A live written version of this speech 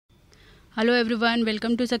Hello everyone,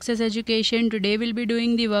 welcome to Success Education. Today we'll be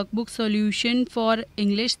doing the workbook solution for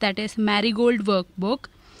English, that is Marigold workbook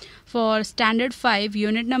for standard 5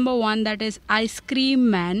 unit number 1, that is Ice Cream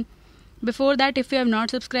Man. Before that, if you have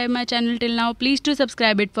not subscribed my channel till now, please do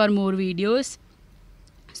subscribe it for more videos.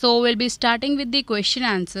 So we'll be starting with the question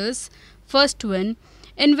answers. First one,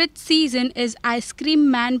 in which season is Ice Cream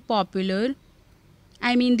Man popular?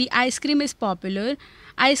 The ice cream is popular.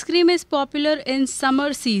 Ice cream is popular in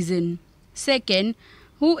summer season. Second,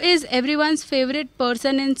 who is everyone's favorite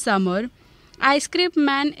person in summer? Ice cream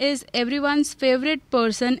man is everyone's favorite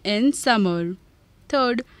person in summer.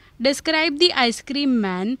 Third, describe the ice cream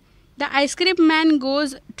man. The ice cream man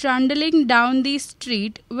goes trundling down the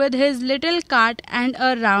street with his little cart and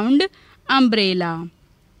a round umbrella.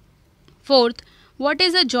 Fourth, what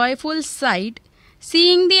is a joyful sight?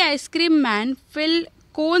 Seeing the ice cream man fill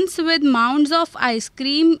cones with mounds of ice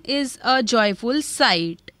cream is a joyful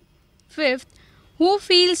sight. Fifth, who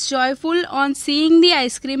feels joyful on seeing the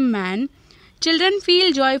ice cream man? Children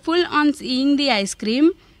feel joyful on seeing the ice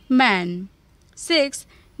cream man. Sixth,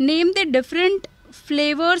 name the different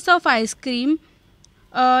flavors of ice cream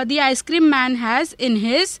the ice cream man has in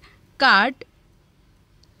his cart.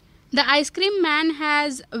 The ice cream man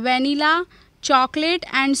has vanilla, chocolate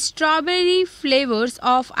and strawberry flavors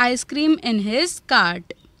of ice cream in his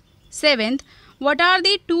cart. Seventh, what are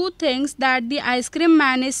the two things that the ice cream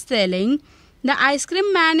man is selling? The ice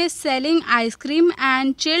cream man is selling ice cream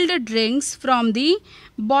and chilled drinks from the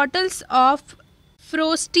bottles of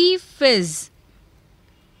Frosty Fizz.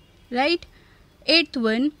 Right? Eighth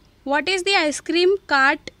one, what is the ice cream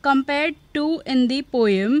cart compared to in the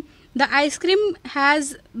poem? The ice cream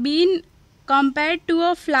has been compared to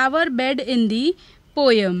a flower bed in the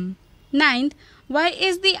poem. Ninth, why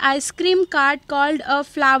is the ice cream cart called a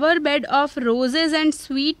flower bed of roses and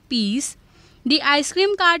sweet peas? The ice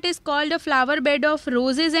cream cart is called a flower bed of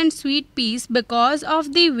roses and sweet peas because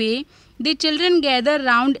of the way the children gather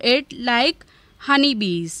round it like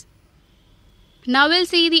honeybees. Now we'll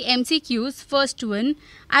see the MCQs. First one,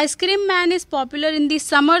 ice cream man is popular in the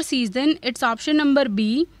summer season. It's option number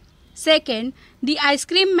B. Second, the ice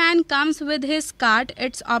cream man comes with his cart.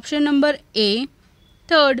 It's option number A.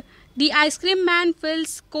 Third, the ice cream man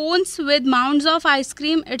fills cones with mounds of ice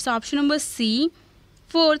cream. It's option number C.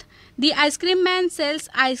 Fourth, the ice cream man sells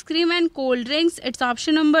ice cream and cold drinks. It's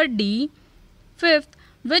option number D. Fifth,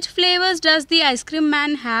 which flavors does the ice cream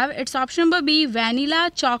man have? It's option number B, vanilla,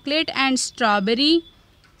 chocolate and strawberry.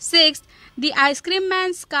 Sixth, the ice cream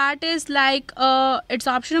man's cart is like it's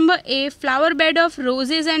option number A, flower bed of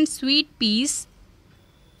roses and sweet peas.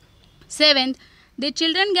 Seventh, the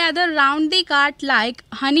children gather round the cart like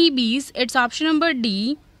honeybees. It's option number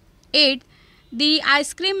D. Eighth, the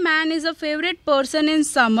ice cream man is a favorite person in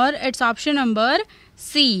summer. It's option number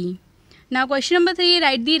C. Now question number 3,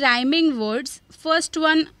 write the rhyming words. First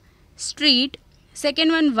one street,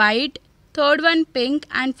 second one white, third one pink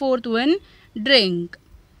and fourth one drink.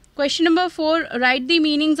 Question number 4, write the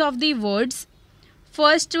meanings of the words.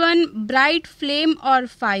 First one bright flame or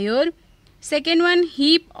fire, second one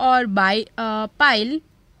heap or pile,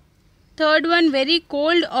 third one very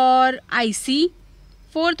cold or icy,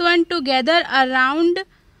 fourth one together around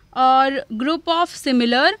or group of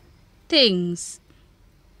similar things.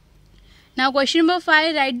 Now question number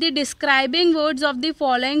 5, write the describing words of the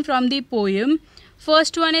following from the poem.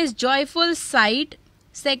 First one is joyful sight,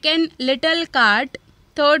 second little cart,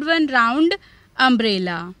 third one round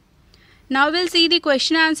umbrella. Now we'll see the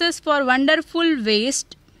question answers for wonderful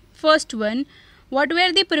waist. First one, what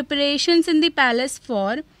were the preparations in the palace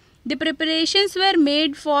for? The preparations were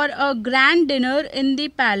made for a grand dinner in the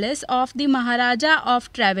palace of the Maharaja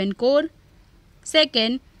of Travancore.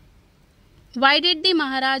 Second, why did the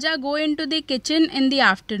Maharaja go into the kitchen in the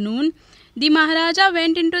afternoon? The Maharaja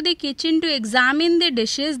went into the kitchen to examine the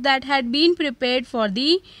dishes that had been prepared for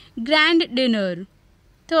the grand dinner.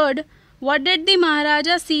 Third, what did the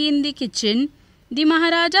Maharaja see in the kitchen? The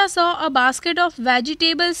Maharaja saw a basket of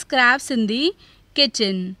vegetable scraps in the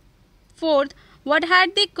kitchen. Fourth, what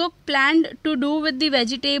had the cook planned to do with the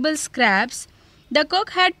vegetable scraps? The cook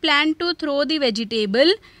had planned to throw the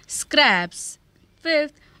vegetable scraps.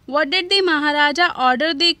 Fifth, what did the Maharaja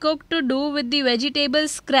order the cook to do with the vegetable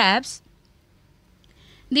scraps?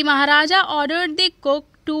 The Maharaja ordered the cook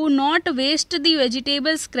to not waste the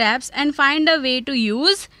vegetable scraps and find a way to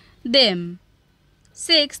use them.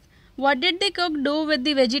 Sixth, what did the cook do with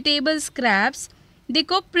the vegetable scraps? The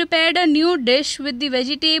cook prepared a new dish with the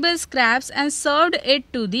vegetable scraps and served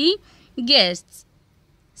it to the guests.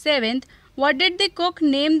 Seventh, what did the cook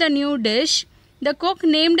name the new dish? The cook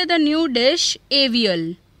named the new dish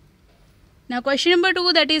avial. Now question number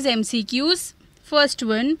 2, that is MCQs. First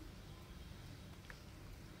one.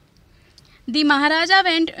 The Maharaja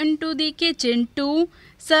went into the kitchen to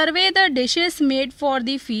survey the dishes made for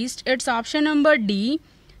the feast. It's option number D.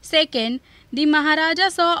 Second, the Maharaja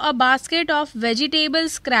saw a basket of vegetable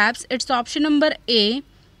scraps. It's option number A.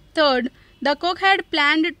 Third, the cook had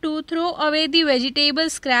planned to throw away the vegetable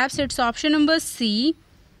scraps. It's option number C.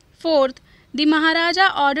 Fourth, the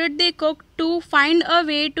Maharaja ordered the cook to find a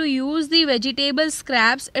way to use the vegetable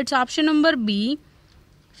scraps. It's option number B.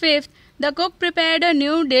 Fifth, the cook prepared a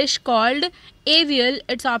new dish called avial.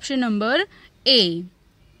 It's option number A.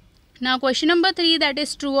 Now question number 3, that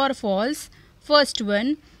is true or false. First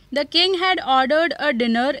one, the king had ordered a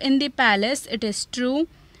dinner in the palace. It is true.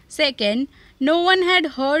 Second, no one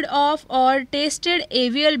had heard of or tasted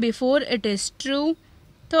avial before. It is true.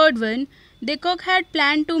 Third one, the cook had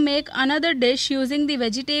planned to make another dish using the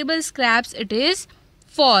vegetable scraps. It is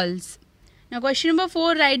false. Now question number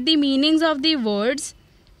 4, write the meanings of the words.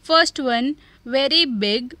 First one, very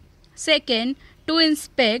big. Second, to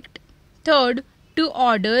inspect. Third, to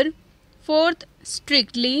order. Fourth,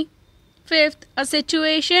 strictly. Fifth, a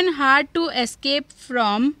situation hard to escape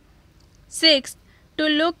from. Sixth, to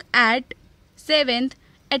look at. Seventh,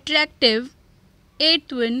 attractive.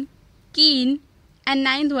 Eighth one, keen. And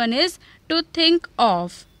ninth one is to think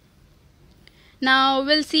of. Now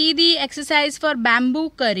we'll see the exercise for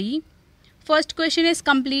bamboo curry. First question is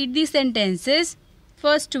complete the sentences.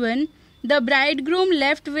 First one, the bridegroom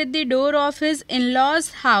left with the door of his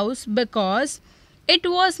in-laws' house because it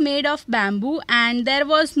was made of bamboo and there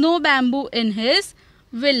was no bamboo in his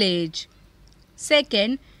village.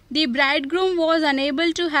 Second, the bridegroom was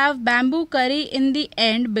unable to have bamboo curry in the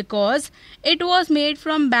end because it was made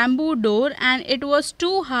from bamboo door and it was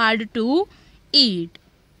too hard to eat.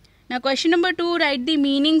 Now question number 2, write the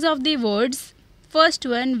meanings of the words. First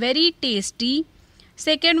one, very tasty.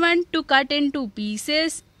 Second one, to cut into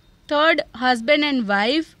pieces. Third, husband and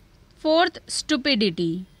wife. Fourth,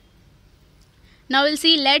 stupidity. Now we'll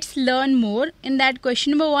see, let's learn more. In that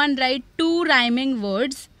question number 1, write 2 rhyming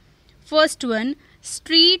words. First one,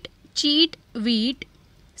 street, cheat, wheat.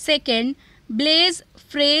 Second, blaze,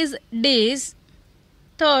 phrase, days.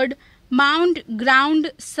 Third, mount,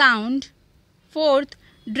 ground, sound. Fourth,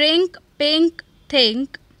 drink, pink,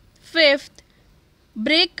 think. Fifth,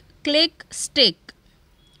 brick, click, stick.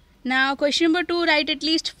 Now question number 2, write at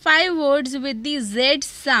least 5 words with the Z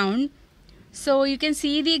sound. So you can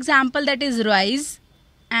see the example, that is rise,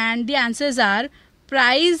 and the answers are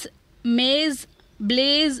prize, maze,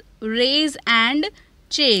 blaze, raise and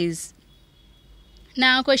chase.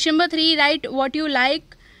 Now question number 3, write what you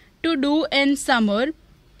like to do in summer.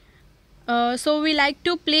 So we like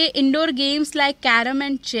to play indoor games like carom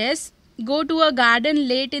and chess, go to a garden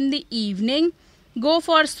late in the evening, go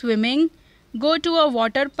for swimming, go to a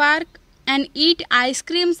water park and eat ice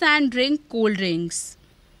creams and drink cold drinks.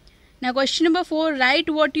 Now question number 4, write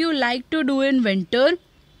what you like to do in winter.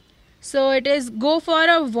 So it is go for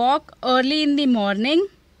a walk early in the morning,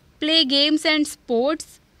 play games and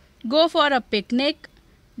sports, go for a picnic,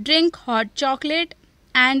 drink hot chocolate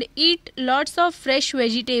and eat lots of fresh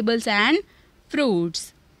vegetables and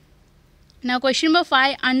fruits. Now question number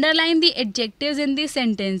 5, underline the adjectives in the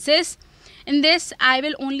sentences. In this I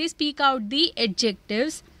will only speak out the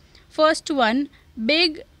adjectives. First one,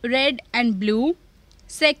 big, red and blue.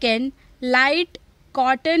 Second, light,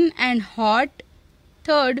 cotton and hot.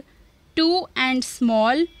 Third, two and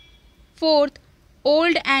small. Fourth,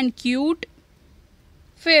 old and cute.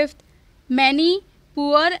 Fifth, many,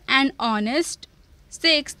 poor and honest.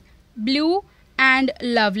 Sixth, blue and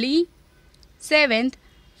lovely. Seventh,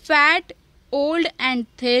 fat, old and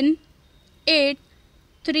thin. Eighth,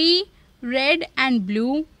 3, red and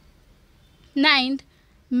blue. Ninth,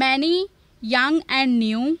 many, young and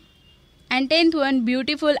new. And 10th one,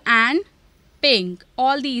 beautiful and pink.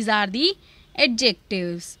 All these are the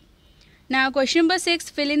adjectives. Now question number 6,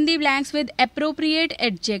 fill in the blanks with appropriate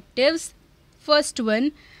adjectives. First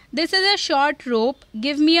one, this is a short rope,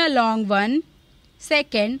 give me a long one.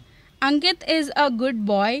 Second, Ankit is a good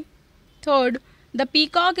boy. Third, the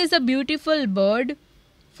peacock is a beautiful bird.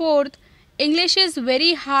 Fourth, English is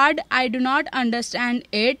very hard, I do not understand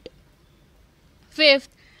it. Fifth,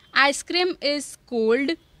 ice cream is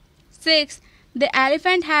cold. Sixth, the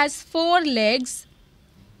elephant has 4 legs.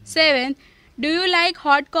 Seventh, do you like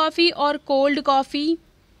hot coffee or cold coffee?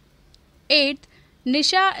 Eighth,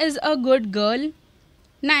 Nisha is a good girl.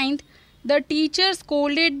 Ninth, the teacher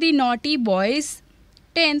scolded the naughty boys.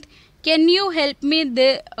 10th, can you help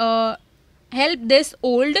this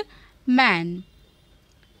old man?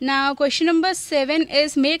 Now question number 7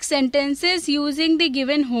 is make sentences using the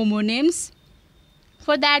given homonyms.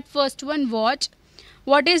 For that, first one, watch.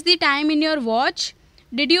 What is the time in your watch?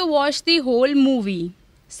 Did you watch the whole movie?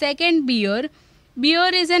 Second, bear.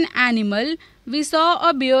 Bear is an animal. We saw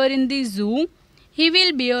a bear in the zoo. He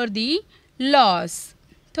will bear the loss.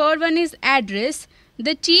 Third one is address.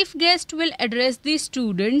 The chief guest will address the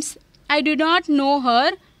students. I do not know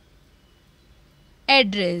her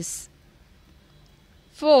address.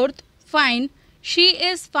 Fourth, fine. She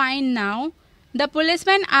is fine now. The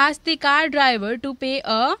policeman asked the car driver to pay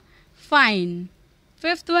a fine.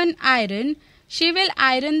 Fifth one, iron. She will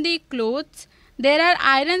iron the clothes. There are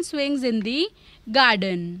iron swings in the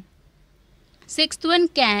garden. Sixth one,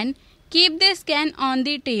 can. Keep this can on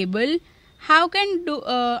the table. How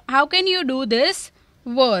can you do this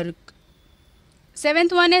work?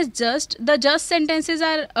 Seventh one is just. The just sentences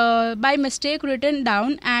are by mistake written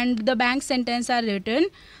down and the blank sentence are written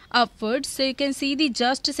upwards. So you can see the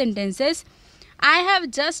just sentences. I have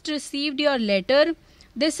just received your letter.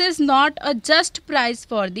 This is not a just price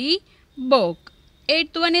for the book.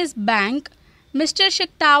 Eighth one is bank. Mr.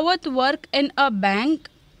 Shiktawat work in a bank.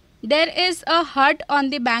 There is a hut on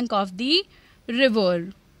the bank of the river.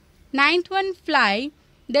 Ninth one, fly.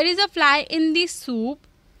 There is a fly in the soup.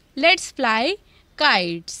 Let's fly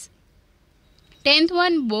kites. 10th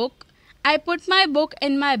one, book. I put my book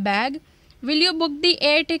in my bag. Will you book the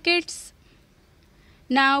air tickets?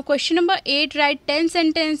 Now question number 8, write 10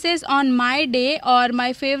 sentences on my day or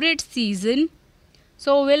my favorite season.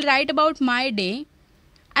 So we'll write about my day.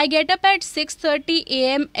 I get up at 6:30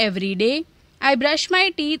 a.m. every day. I brush my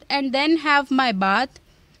teeth and then have my bath.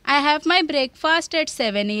 I have my breakfast at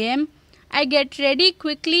 7 a.m. I get ready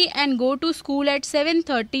quickly and go to school at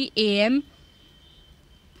 7:30 a.m.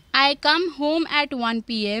 I come home at 1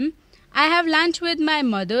 p.m. I have lunch with my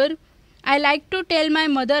mother. I like to tell my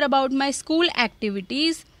mother about my school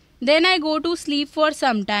activities. Then I go to sleep for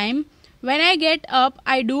some time. When I get up,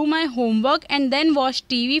 I do my homework and then watch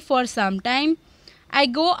TV for some time. I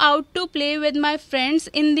go out to play with my friends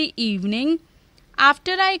in the evening.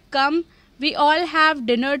 After I come, we all have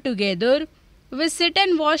dinner together. We sit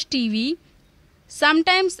and watch TV.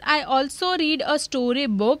 Sometimes I also read a story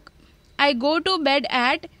book. I go to bed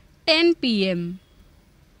at 10 p.m.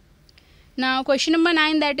 Now question number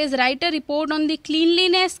 9, that is write a report on the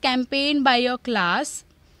cleanliness campaign by your class.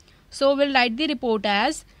 So we'll write the report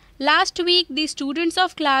as, last week the students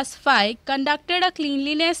of class 5 conducted a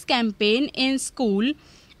cleanliness campaign in school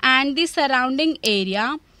and the surrounding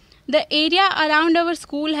area. The area around our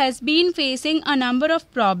school has been facing a number of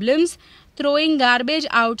problems: throwing garbage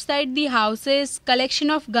outside the houses, collection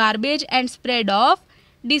of garbage and spread of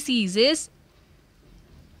diseases.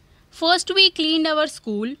 First, we cleaned our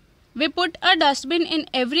school. We put a dustbin in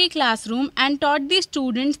every classroom and taught the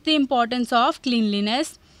students the importance of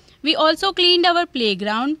cleanliness. We also cleaned our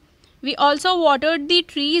playground. We also watered the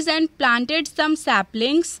trees and planted some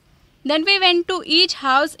saplings. Then we went to each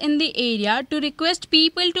house in the area to request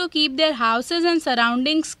people to keep their houses and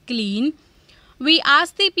surroundings clean. We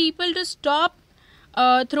asked the people to stop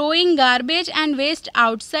throwing garbage and waste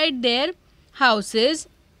outside their houses.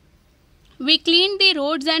 We cleaned the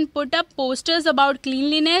roads and put up posters about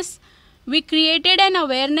cleanliness. We created an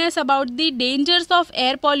awareness about the dangers of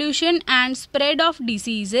air pollution and spread of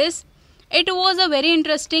diseases. It was a very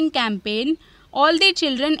interesting campaign. All the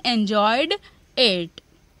children enjoyed it.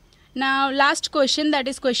 Now last question, that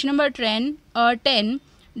is question number 10.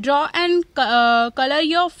 Draw and color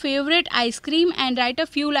your favorite ice cream and write a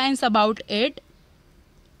few lines about it.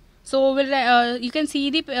 So you can see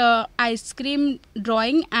the ice cream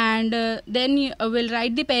drawing and then we'll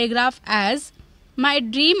write the paragraph as, my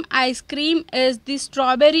dream ice cream is the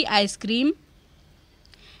strawberry ice cream.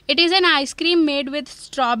 It is an ice cream made with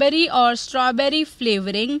strawberry or strawberry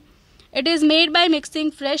flavoring. It is made by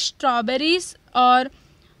mixing fresh strawberries or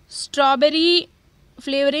strawberry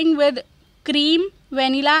flavoring with cream,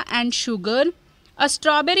 vanilla and sugar. A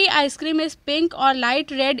strawberry ice cream is pink or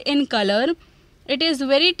light red in color. It is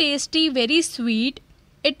very tasty, very sweet.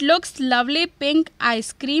 It looks lovely pink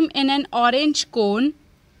ice cream in an orange cone.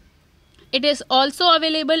 It is also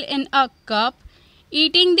available in a cup.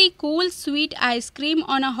 Eating the cool sweet ice cream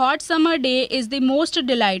on a hot summer day is the most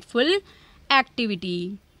delightful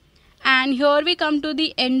activity. And here we come to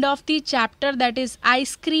the end of the chapter, that is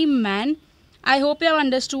Ice Cream Man. I hope you have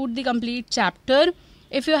understood the complete chapter.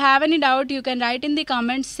 If you have any doubt, you can write in the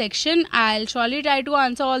comments section. I'll surely try to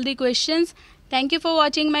answer all the questions. Thank you for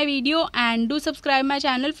watching my video and do subscribe my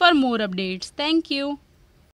channel for more updates. Thank you.